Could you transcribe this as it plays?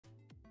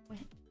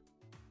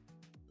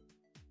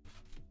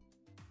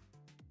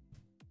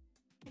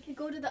to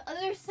go to the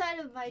other side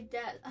of my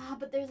desk. Ah,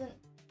 but there's an...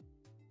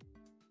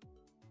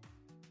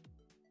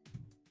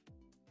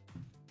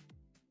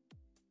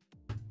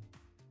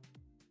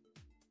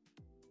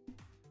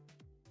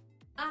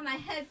 Ah, my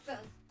headphones.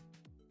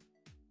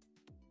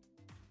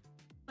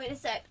 Wait a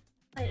sec.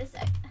 Wait a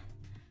sec.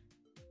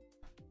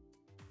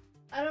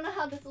 I don't know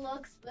how this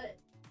looks, but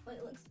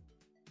it looks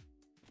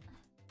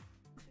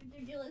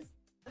ridiculous.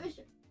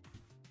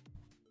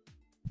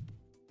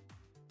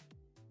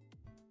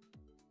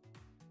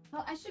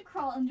 Oh, I should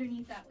crawl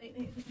underneath that.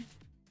 Wait.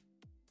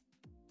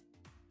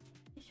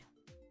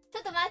 ち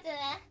ょっと待ってね。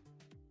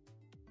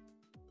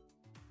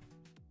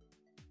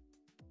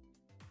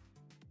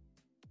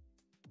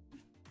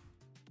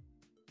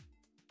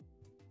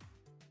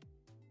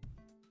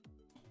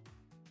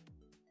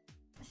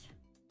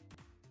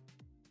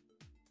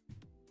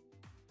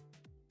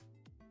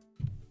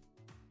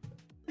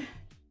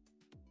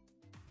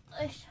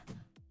よいしょ。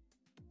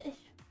よいしょ。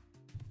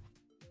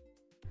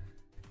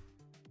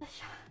よい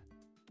しょ。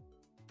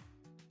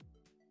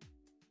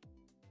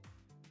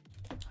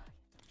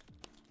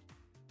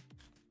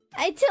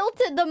I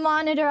tilted the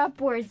monitor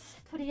upwards.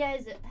 とりあえ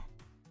ず。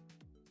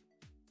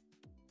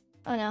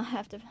Oh no, I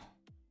have to.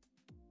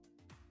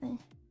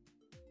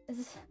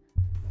 Is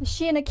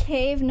she in a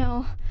cave?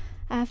 No.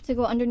 I have to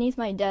go underneath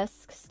my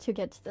desks to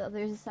get to the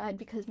other side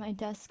because my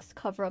desks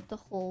cover up the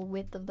whole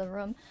width of the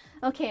room.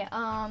 Okay,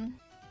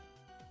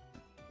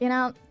 you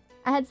know,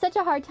 I had such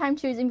a hard time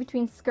choosing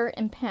between skirt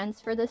and pants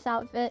for this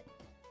outfit.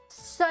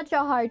 Such a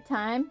hard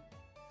time.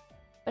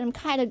 But I'm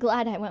kind of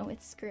glad I went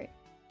with skirt.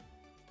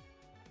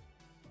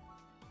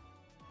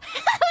 I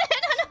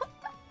don't know.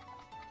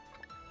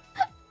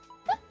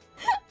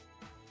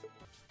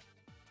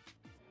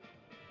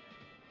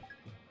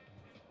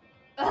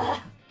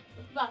 Ugh,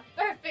 my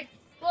perfect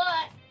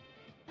score.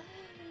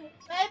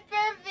 My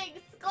perfect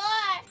score.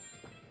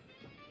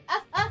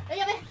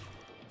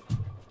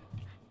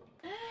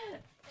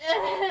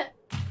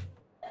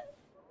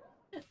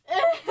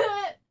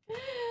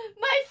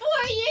 My 4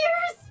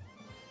 years.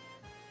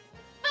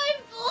 My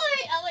 4.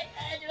 Oh wait,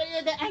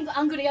 the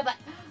angle yaba.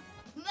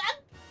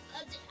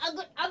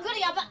 Angle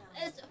yaba.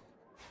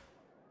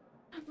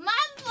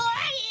 My 4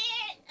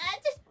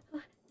 years.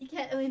 You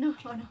can't. Wait, no.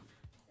 Oh no.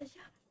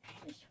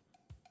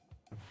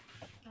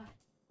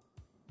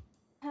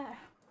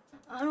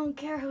 I don't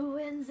care who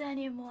wins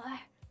anymore.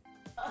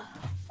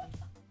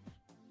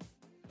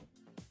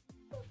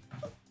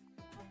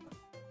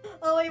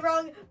 Oh wait,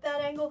 wrong.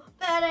 Bad angle.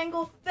 Bad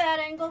angle. Bad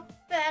angle.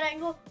 Bad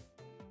angle.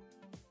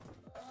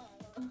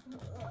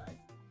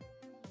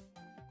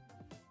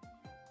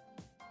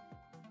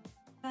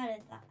 What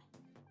is that?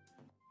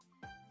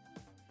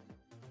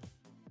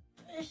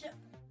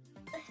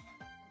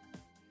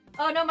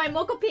 Oh no, my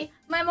Mokopi!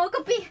 My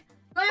Mokopi!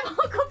 My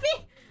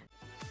Mokopi!